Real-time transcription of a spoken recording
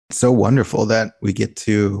So wonderful that we get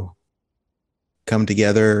to come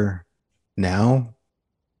together now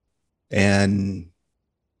and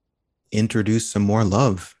introduce some more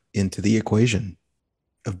love into the equation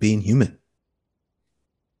of being human,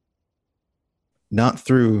 not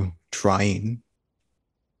through trying,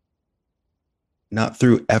 not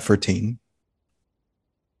through efforting,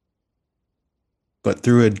 but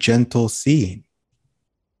through a gentle seeing.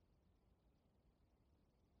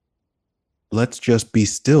 Let's just be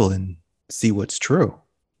still and see what's true.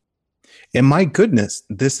 And my goodness,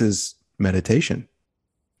 this is meditation.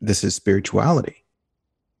 This is spirituality.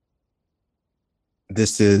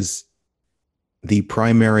 This is the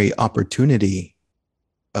primary opportunity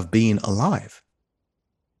of being alive.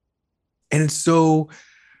 And it's so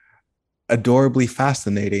adorably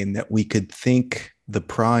fascinating that we could think the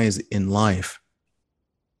prize in life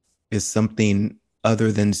is something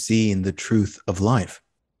other than seeing the truth of life.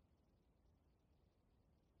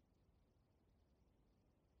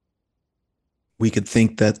 We could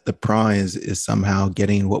think that the prize is somehow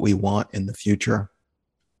getting what we want in the future.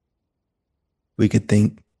 We could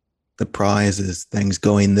think the prize is things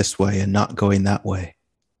going this way and not going that way.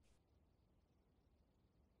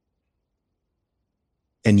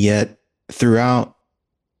 And yet, throughout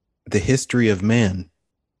the history of man,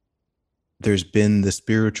 there's been the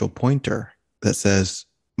spiritual pointer that says,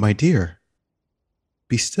 my dear,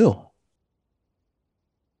 be still.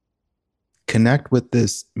 Connect with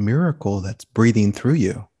this miracle that's breathing through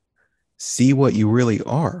you. See what you really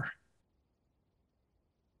are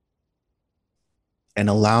and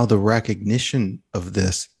allow the recognition of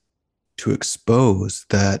this to expose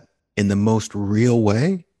that in the most real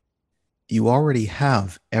way, you already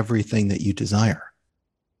have everything that you desire.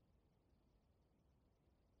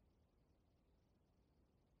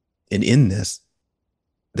 And in this,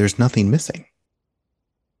 there's nothing missing.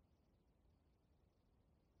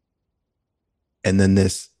 And then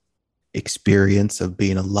this experience of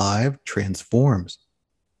being alive transforms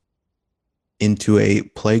into a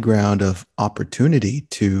playground of opportunity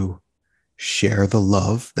to share the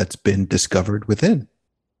love that's been discovered within.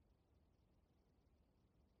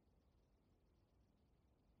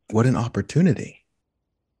 What an opportunity.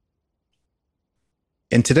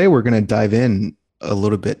 And today we're going to dive in a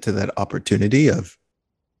little bit to that opportunity of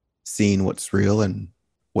seeing what's real and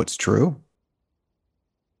what's true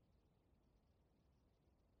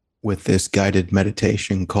with this guided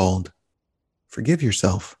meditation called Forgive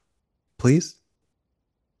Yourself, Please.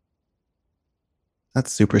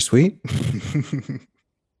 That's super sweet.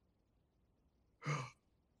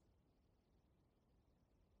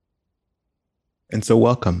 And so,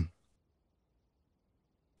 welcome.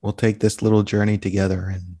 We'll take this little journey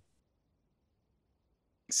together and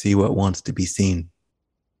see what wants to be seen.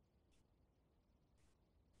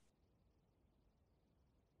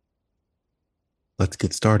 Let's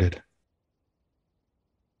get started.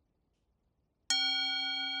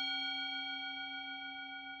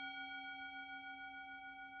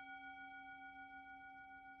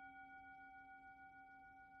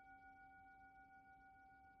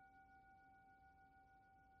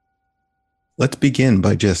 Let's begin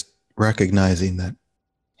by just recognizing that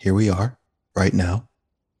here we are right now.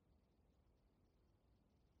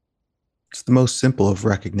 It's the most simple of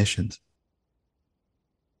recognitions.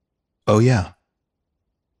 Oh, yeah,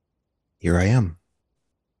 here I am.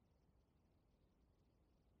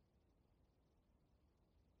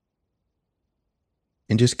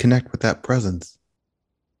 And just connect with that presence.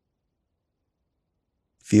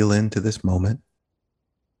 Feel into this moment.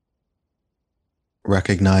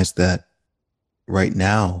 Recognize that right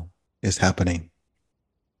now is happening.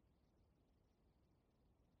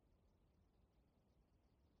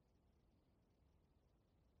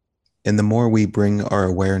 And the more we bring our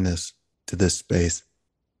awareness to this space,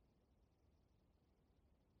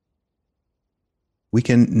 we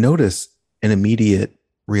can notice an immediate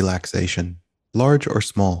relaxation, large or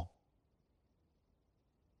small,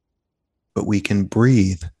 but we can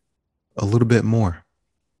breathe a little bit more.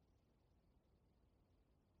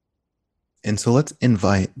 And so let's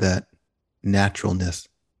invite that naturalness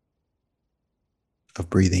of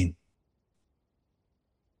breathing.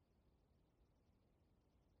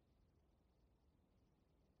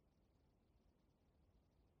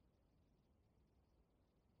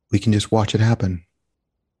 We can just watch it happen.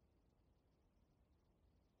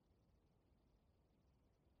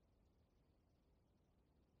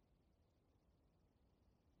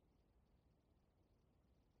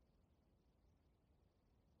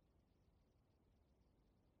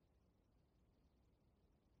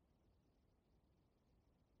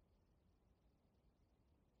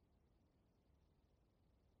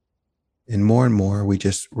 and more, we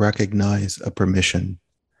just recognize a permission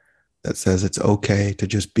that says it's okay to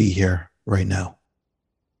just be here right now.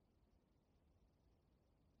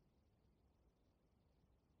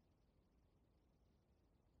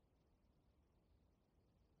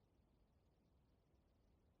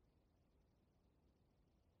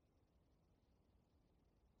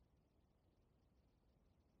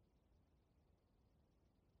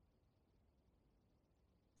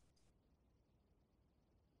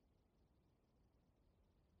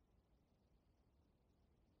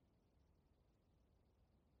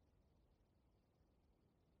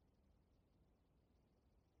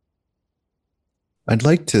 I'd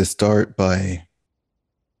like to start by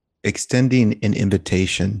extending an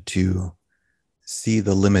invitation to see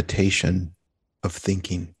the limitation of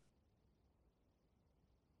thinking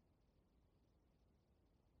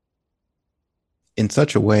in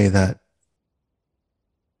such a way that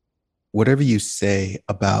whatever you say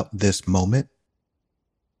about this moment,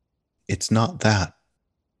 it's not that.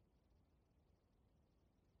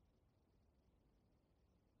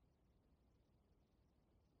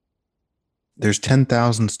 There's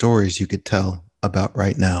 10,000 stories you could tell about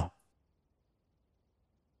right now,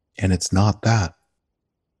 and it's not that.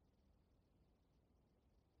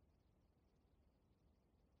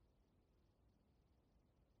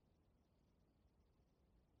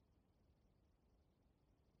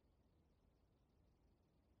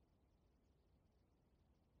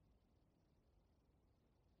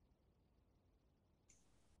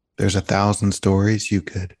 There's 1,000 stories you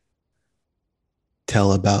could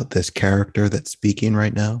tell about this character that's speaking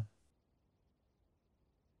right now.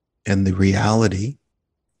 And the reality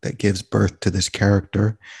that gives birth to this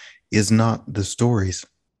character is not the stories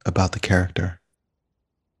about the character.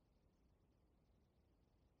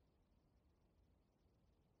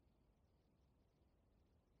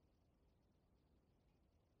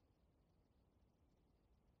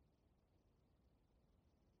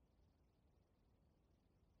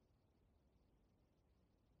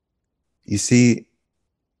 You see,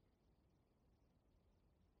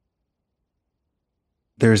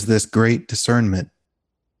 there's this great discernment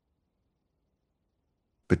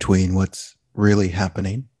between what's really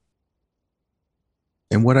happening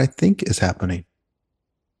and what I think is happening.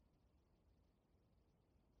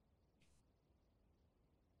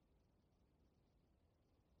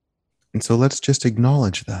 And so let's just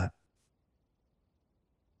acknowledge that.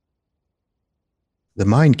 The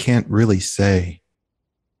mind can't really say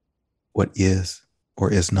what is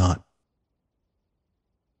or is not.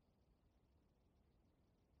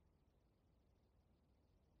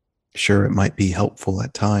 Sure, it might be helpful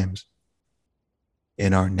at times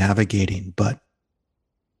in our navigating, but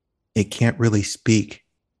it can't really speak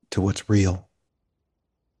to what's real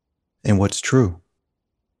and what's true.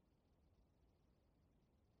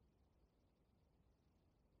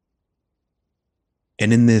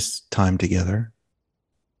 And in this time together,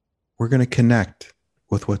 we're going to connect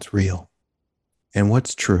with what's real and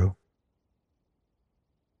what's true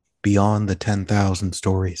beyond the 10,000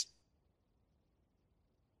 stories.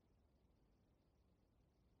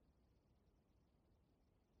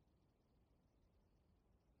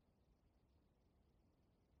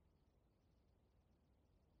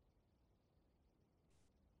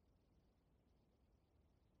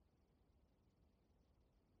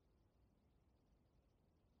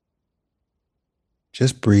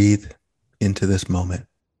 Just breathe into this moment.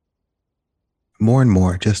 More and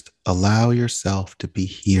more, just allow yourself to be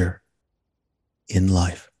here in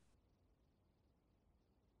life.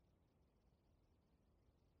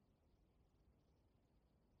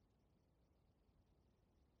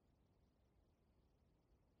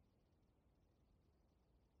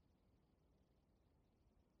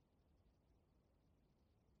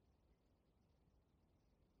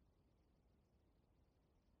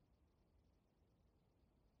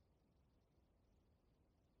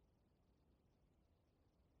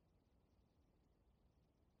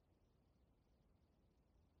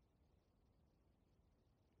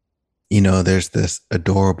 You know, there's this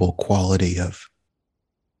adorable quality of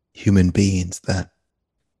human beings that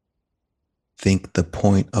think the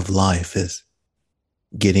point of life is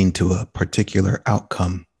getting to a particular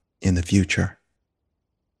outcome in the future.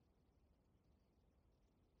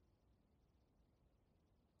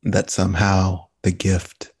 That somehow the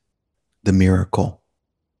gift, the miracle,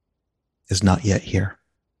 is not yet here.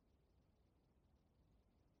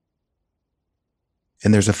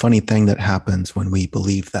 And there's a funny thing that happens when we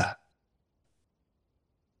believe that.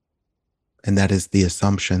 And that is the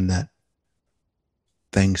assumption that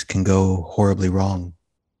things can go horribly wrong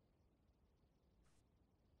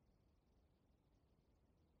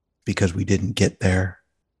because we didn't get there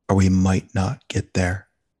or we might not get there.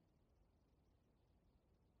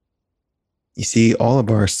 You see, all of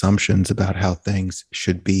our assumptions about how things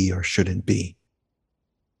should be or shouldn't be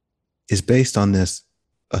is based on this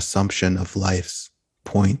assumption of life's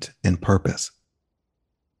point and purpose.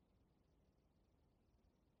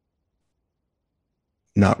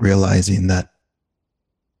 Not realizing that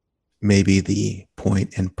maybe the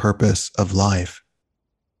point and purpose of life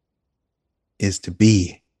is to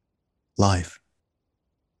be life,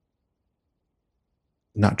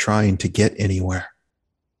 not trying to get anywhere,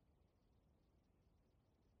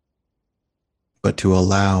 but to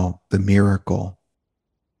allow the miracle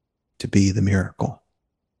to be the miracle.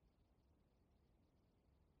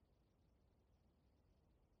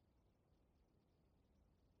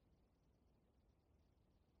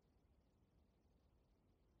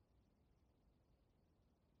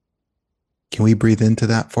 Can we breathe into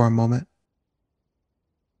that for a moment?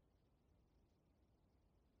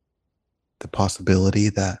 The possibility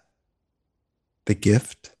that the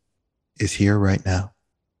gift is here right now.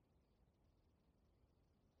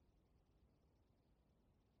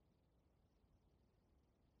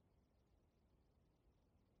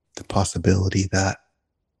 The possibility that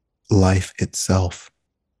life itself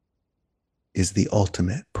is the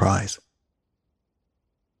ultimate prize.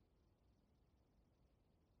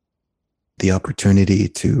 The opportunity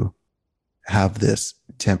to have this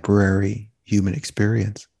temporary human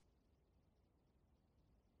experience.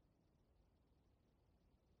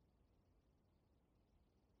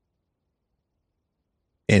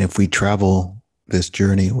 And if we travel this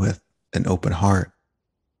journey with an open heart,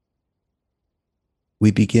 we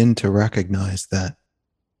begin to recognize that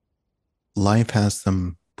life has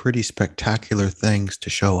some pretty spectacular things to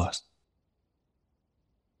show us,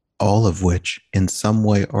 all of which, in some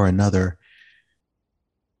way or another,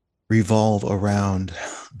 revolve around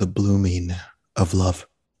the blooming of love.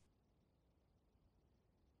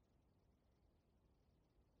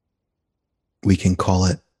 We can call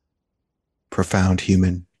it profound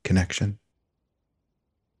human connection.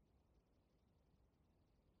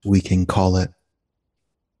 We can call it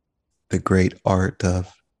the great art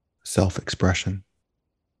of self-expression.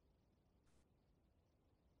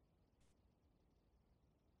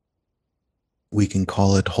 We can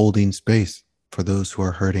call it holding space for those who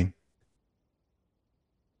are hurting.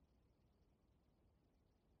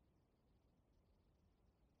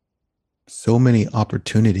 So many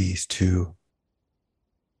opportunities to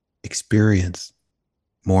experience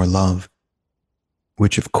more love,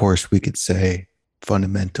 which of course we could say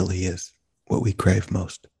fundamentally is what we crave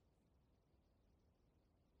most.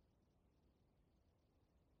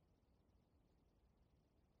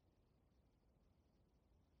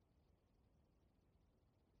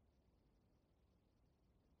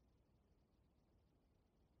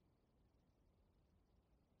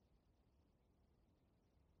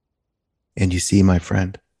 And you see, my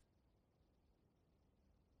friend,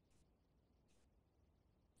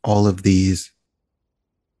 all of these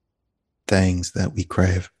things that we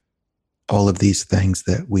crave, all of these things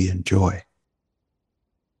that we enjoy,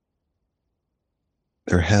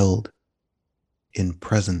 they're held in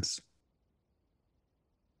presence.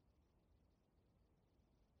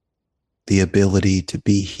 The ability to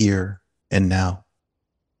be here and now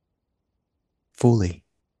fully,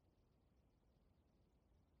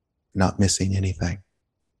 not missing anything,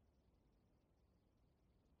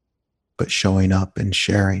 but showing up and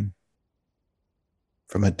sharing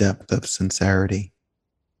from a depth of sincerity.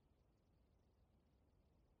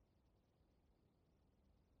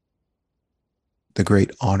 The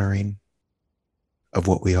great honoring of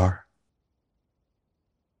what we are.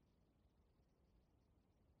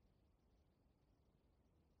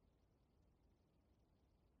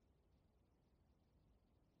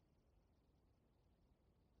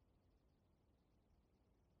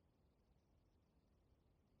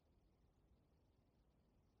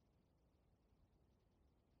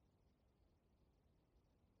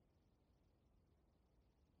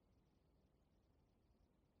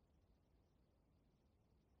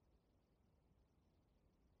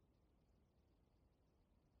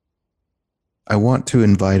 I want to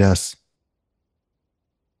invite us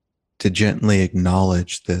to gently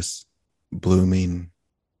acknowledge this blooming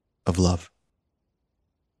of love.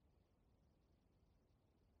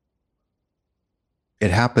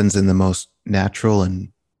 It happens in the most natural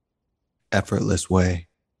and effortless way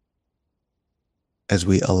as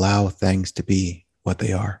we allow things to be what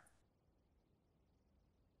they are.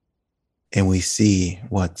 And we see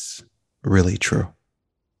what's really true.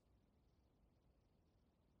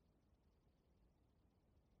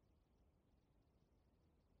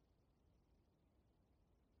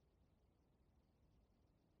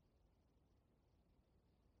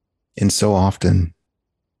 And so often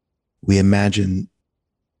we imagine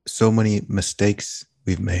so many mistakes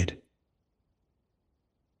we've made.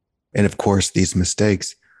 And of course, these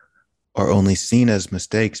mistakes are only seen as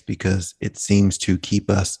mistakes because it seems to keep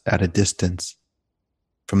us at a distance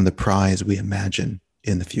from the prize we imagine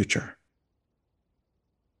in the future.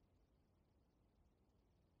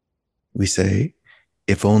 We say,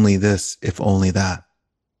 if only this, if only that,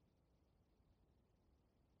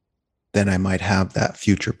 then I might have that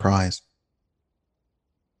future prize.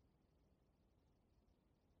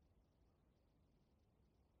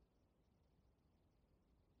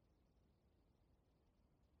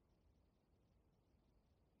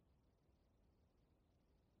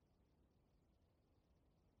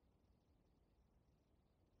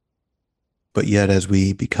 But yet, as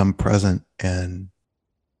we become present and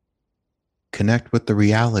connect with the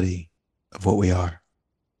reality of what we are,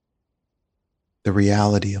 the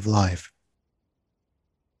reality of life,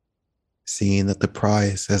 seeing that the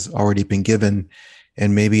prize has already been given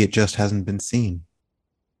and maybe it just hasn't been seen.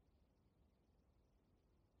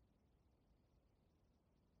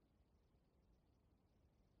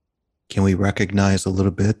 Can we recognize a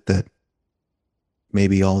little bit that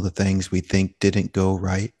maybe all the things we think didn't go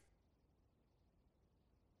right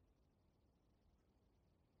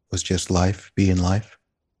was just life being life?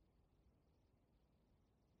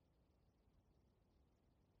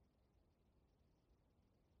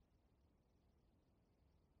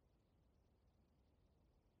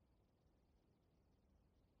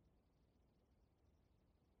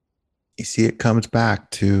 You see, it comes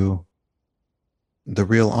back to the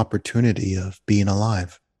real opportunity of being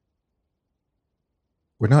alive.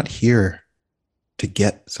 We're not here to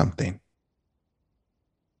get something.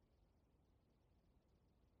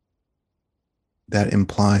 That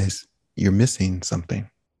implies you're missing something.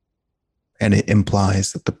 And it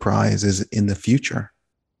implies that the prize is in the future.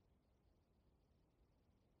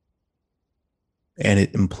 And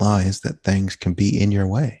it implies that things can be in your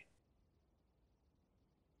way.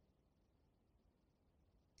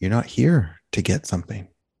 You're not here to get something.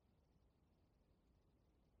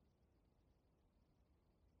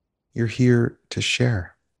 You're here to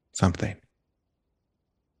share something.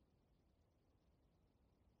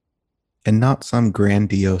 And not some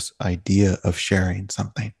grandiose idea of sharing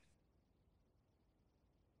something,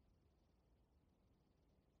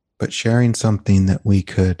 but sharing something that we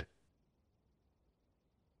could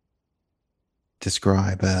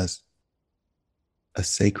describe as a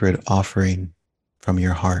sacred offering from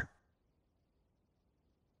your heart,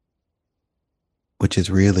 which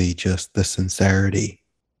is really just the sincerity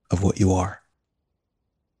of what you are.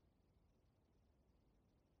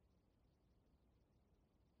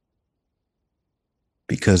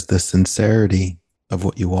 Because the sincerity of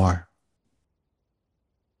what you are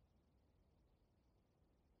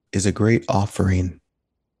is a great offering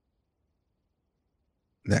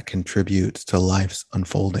that contributes to life's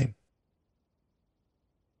unfolding.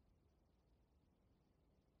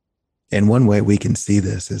 And one way we can see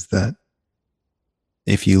this is that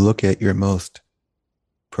if you look at your most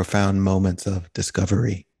profound moments of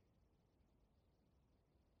discovery,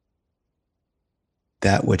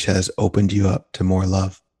 that which has opened you up to more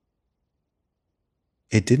love,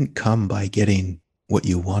 it didn't come by getting what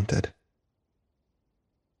you wanted.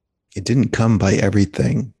 It didn't come by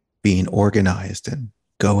everything being organized and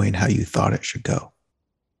going how you thought it should go.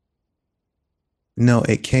 No,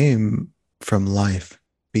 it came from life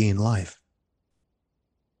being life.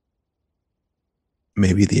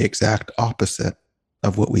 Maybe the exact opposite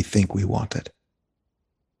of what we think we wanted.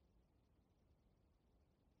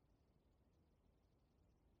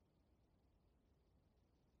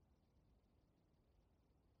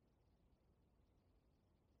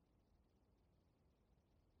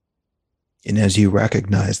 And as you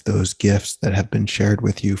recognize those gifts that have been shared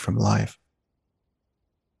with you from life,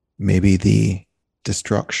 maybe the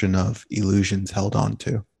destruction of illusions held on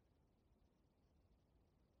to,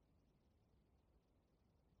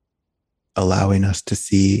 allowing us to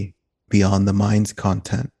see beyond the mind's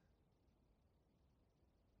content,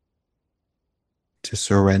 to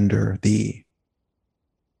surrender the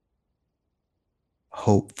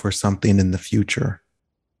hope for something in the future,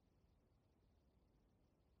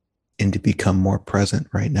 and to become more present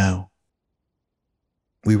right now.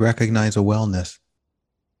 We recognize a wellness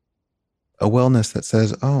that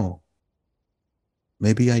says, oh,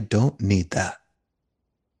 maybe I don't need that.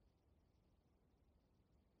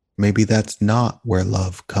 Maybe that's not where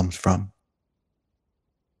love comes from.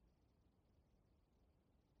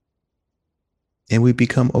 And we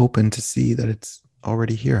become open to see that it's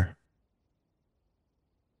already here.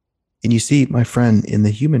 And you see, my friend, in the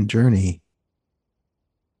human journey,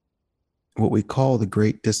 what we call the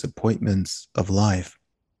great disappointments of life,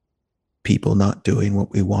 people not doing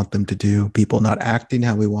what we want them to do, people not acting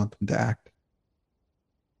how we want them to act,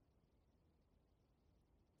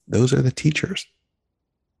 those are the teachers.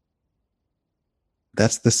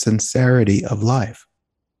 That's the sincerity of life.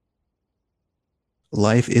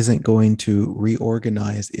 Life isn't going to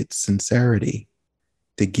reorganize its sincerity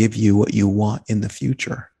to give you what you want in the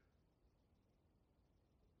future.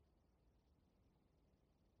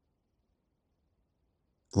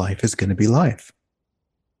 Life is going to be life.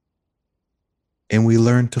 And we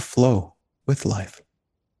learn to flow with life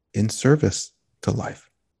in service to life.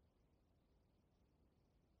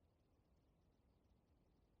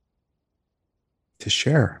 To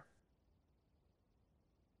share.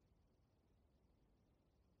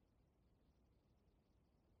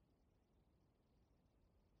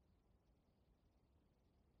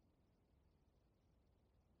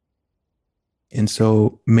 And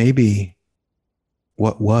so maybe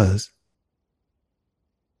what was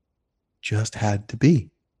just had to be.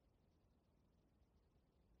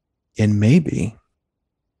 And maybe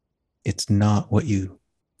it's not what you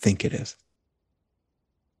think it is.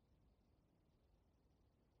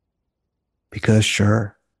 Because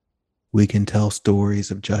sure, we can tell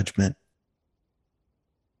stories of judgment.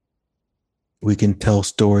 We can tell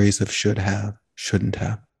stories of should have, shouldn't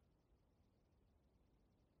have.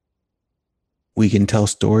 We can tell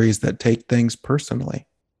stories that take things personally.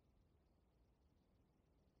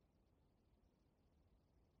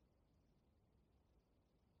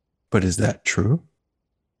 But is that true?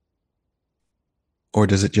 Or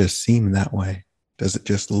does it just seem that way? Does it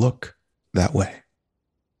just look that way?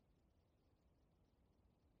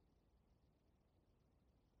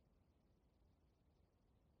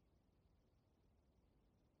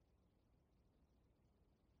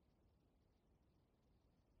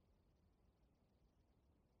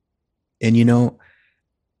 And you know,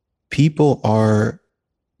 people are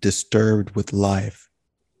disturbed with life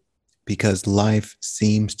because life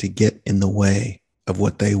seems to get in the way of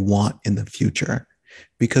what they want in the future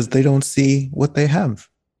because they don't see what they have.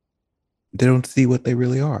 They don't see what they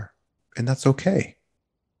really are. And that's okay.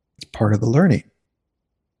 It's part of the learning.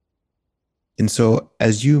 And so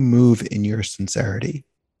as you move in your sincerity,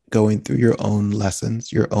 going through your own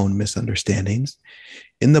lessons, your own misunderstandings,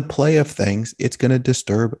 in the play of things, it's going to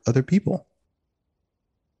disturb other people.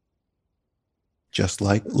 Just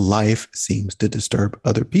like life seems to disturb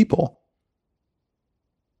other people.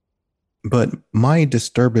 But my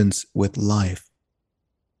disturbance with life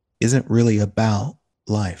isn't really about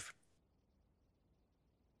life.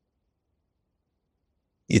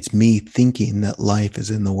 It's me thinking that life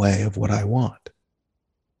is in the way of what I want.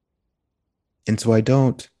 And so I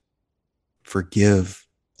don't forgive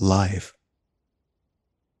life.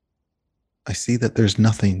 I see that there's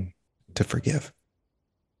nothing to forgive.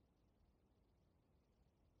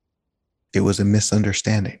 It was a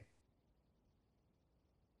misunderstanding.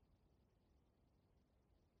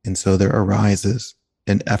 And so there arises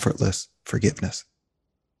an effortless forgiveness.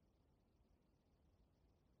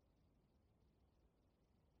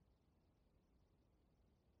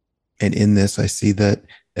 And in this, I see that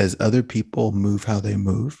as other people move how they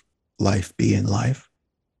move, life being life,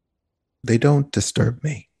 they don't disturb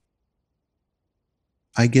me.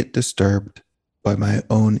 I get disturbed by my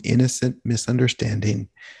own innocent misunderstanding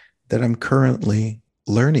that I'm currently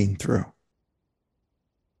learning through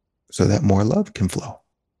so that more love can flow.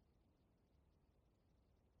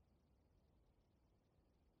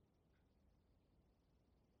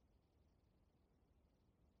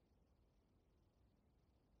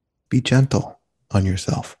 Be gentle on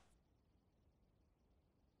yourself.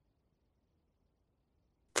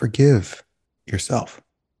 Forgive yourself,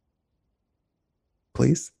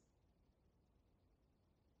 please.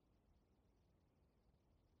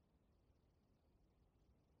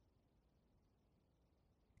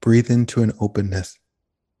 Breathe into an openness.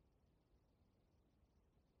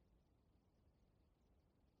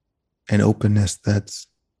 An openness that's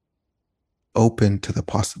open to the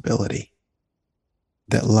possibility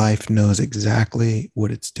that life knows exactly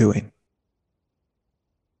what it's doing.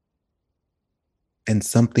 And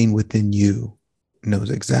something within you knows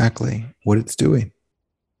exactly what it's doing,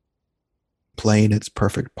 playing its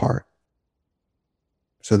perfect part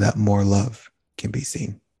so that more love can be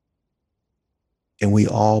seen. And we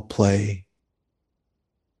all play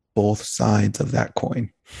both sides of that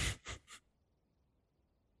coin.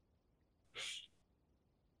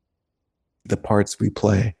 The parts we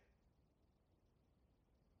play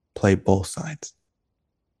both sides.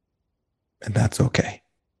 And that's okay.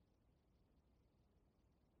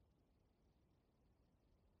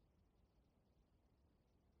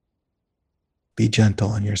 Be gentle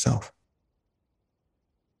on yourself.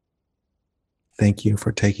 Thank you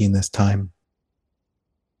for taking this time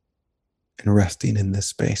and resting in this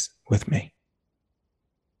space with me.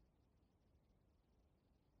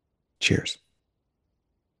 Cheers.